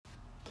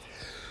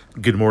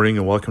Good morning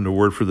and welcome to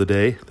Word for the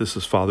Day. This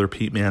is Father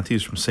Pete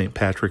Matthews from St.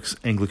 Patrick's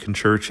Anglican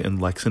Church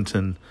in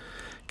Lexington,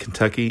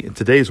 Kentucky. And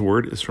today's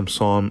word is from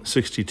Psalm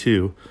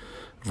 62,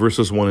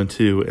 verses 1 and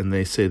 2, and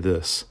they say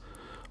this: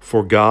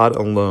 For God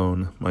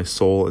alone my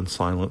soul in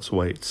silence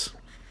waits.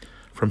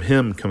 From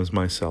him comes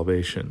my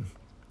salvation.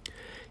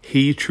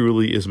 He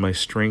truly is my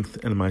strength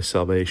and my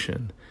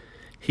salvation.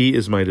 He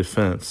is my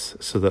defense,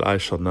 so that I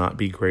shall not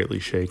be greatly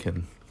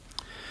shaken.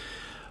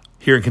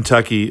 Here in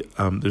Kentucky,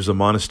 there's a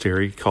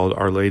monastery called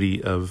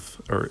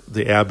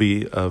the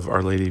Abbey of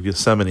Our Lady of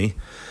Yosemite,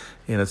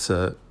 and it's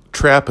a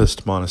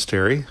Trappist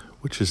monastery,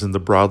 which is in the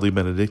broadly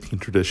Benedictine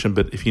tradition.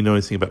 But if you know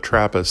anything about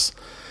Trappists,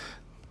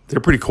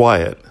 they're pretty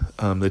quiet.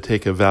 They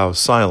take a vow of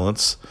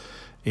silence,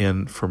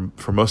 and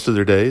for most of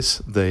their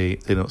days, they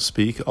don't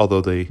speak,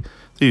 although they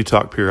do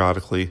talk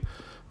periodically.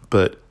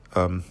 But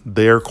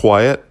they are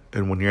quiet,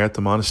 and when you're at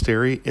the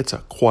monastery, it's a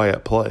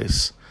quiet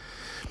place.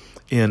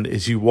 And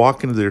as you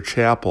walk into their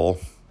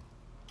chapel,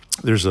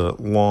 there's a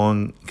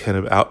long kind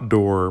of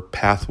outdoor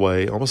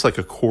pathway, almost like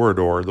a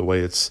corridor, the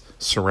way it's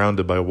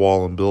surrounded by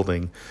wall and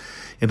building.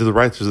 And to the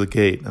right, there's a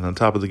gate. And on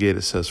top of the gate,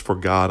 it says, For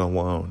God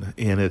alone.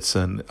 And it's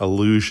an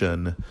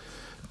allusion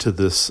to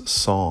this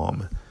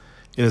psalm.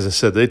 And as I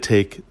said, they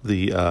take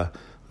the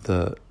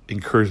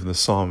encouragement of the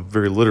psalm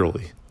very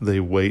literally. They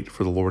wait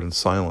for the Lord in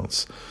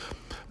silence.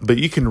 But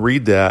you can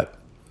read that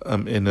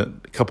in a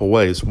couple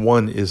ways.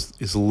 One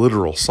is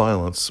literal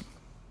silence,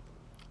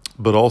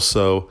 but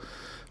also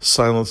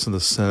silence in the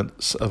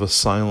sense of a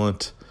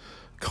silent,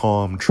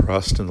 calm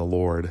trust in the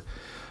Lord.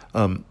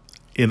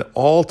 In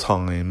all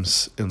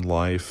times in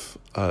life,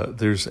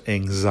 there's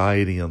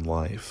anxiety in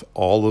life.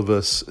 All of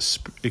us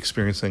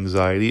experience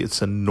anxiety.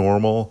 It's a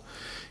normal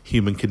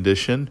human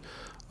condition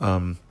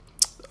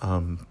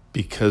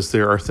because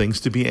there are things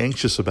to be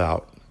anxious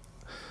about.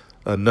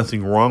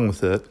 Nothing wrong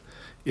with it.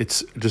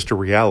 It's just a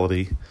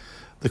reality.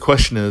 The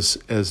question is,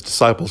 as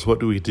disciples,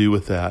 what do we do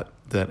with that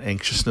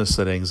anxiousness,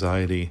 that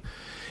anxiety?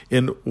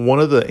 And one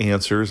of the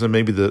answers, and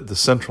maybe the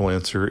central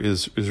answer,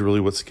 is really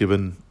what's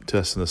given to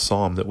us in the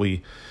psalm, that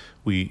we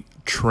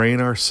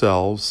train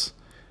ourselves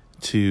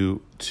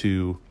to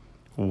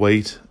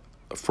wait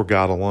for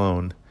God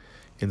alone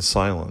in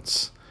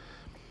silence.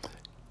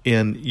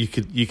 And you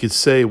could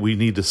say we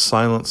need to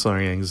silence our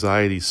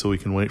anxiety so we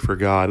can wait for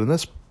God, and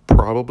that's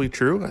probably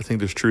true. I think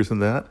there's truth in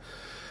that.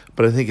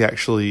 But I think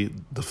actually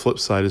the flip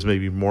side is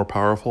maybe more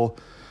powerful,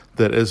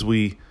 that as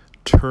we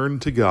turn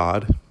to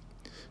God,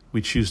 we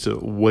choose to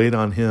wait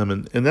on him.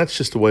 And that's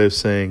just a way of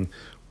saying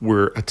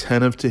we're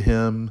attentive to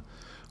him,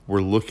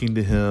 we're looking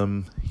to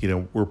him,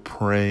 we're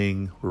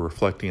praying, we're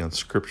reflecting on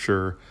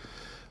Scripture,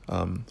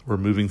 we're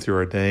moving through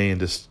our day and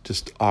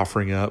just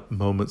offering up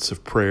moments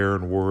of prayer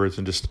and words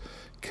and just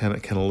kind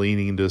of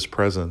leaning into his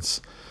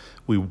presence.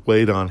 We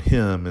wait on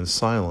him in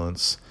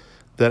silence.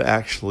 That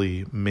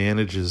actually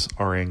manages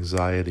our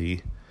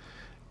anxiety,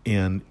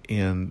 and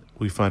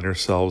we find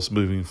ourselves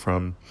moving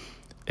from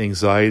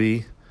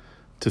anxiety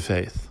to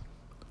faith,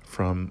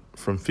 from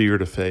fear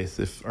to faith,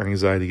 if our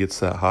anxiety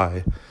gets that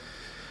high.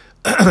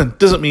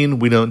 Doesn't mean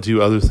we don't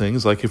do other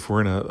things, like if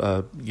we're in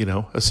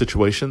a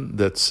situation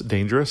that's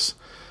dangerous,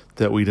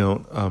 that we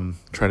don't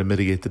try to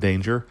mitigate the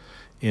danger.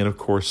 And of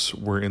course,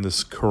 we're in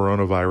this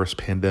coronavirus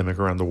pandemic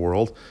around the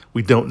world.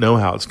 We don't know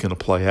how it's going to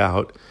play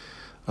out.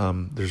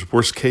 There's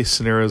worst case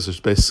scenarios, there's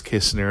best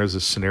case scenarios,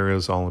 there's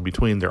scenarios all in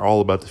between. They're all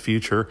about the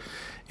future,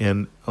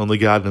 and only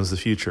God knows the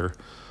future.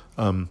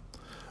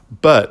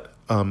 But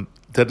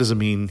that doesn't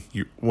mean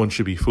one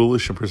should be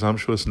foolish and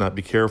presumptuous and not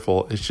be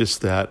careful. It's just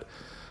that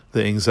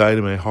the anxiety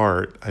in my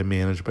heart I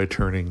manage by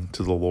turning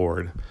to the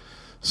Lord.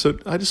 So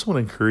I just want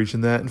to encourage in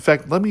that. In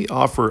fact, let me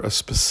offer a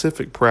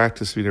specific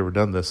practice if you've never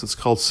done this. It's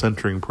called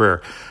centering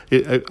prayer.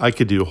 I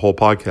could do a whole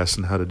podcast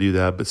on how to do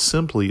that, but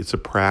simply it's a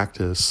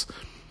practice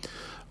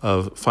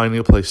of finding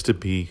a place to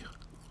be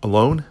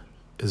alone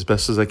as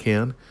best as I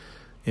can,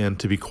 and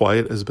to be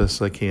quiet as best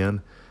as I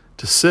can,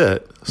 to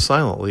sit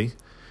silently,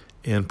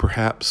 and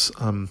perhaps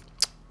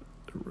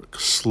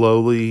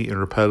slowly and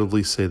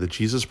repetitively say the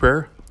Jesus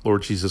prayer: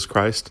 Lord Jesus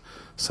Christ,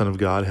 Son of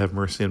God, have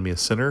mercy on me, a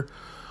sinner.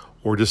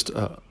 Or just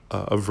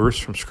a verse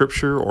from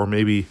Scripture, or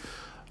maybe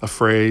a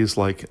phrase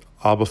like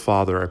Abba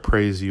Father, I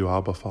praise you,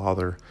 Abba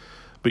Father.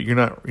 But you're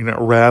not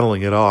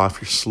rattling it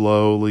off. You're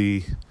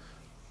slowly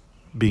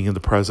being in the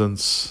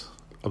presence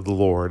of the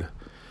Lord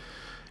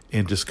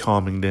and just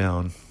calming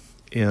down.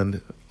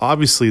 And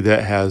obviously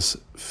that has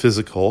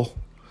physical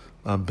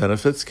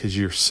benefits, because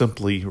you're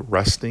simply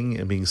resting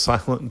and being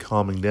silent and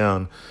calming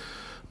down,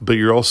 but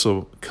you're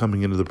also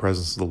coming into the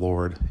presence of the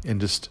Lord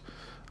and just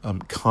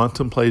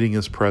contemplating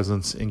his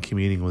presence and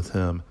communing with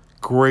him.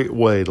 Great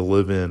way to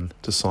live in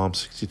to Psalm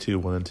 62,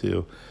 1 and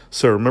 2.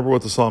 So remember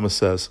what the psalmist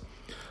says: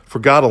 For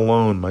God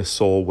alone my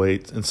soul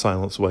waits, in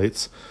silence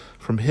waits.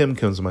 From him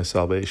comes my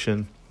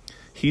salvation.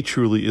 He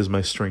truly is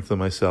my strength and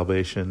my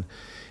salvation.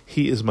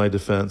 He is my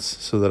defense,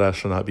 so that I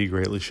shall not be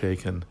greatly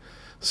shaken.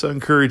 So I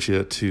encourage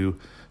you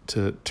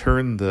to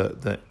turn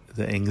the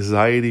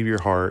anxiety of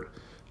your heart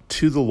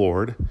to the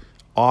Lord,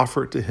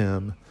 offer it to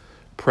him,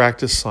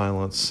 practice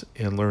silence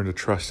and learn to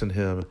trust in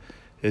Him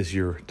as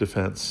your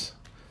defense.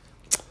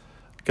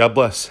 God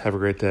bless. Have a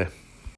great day.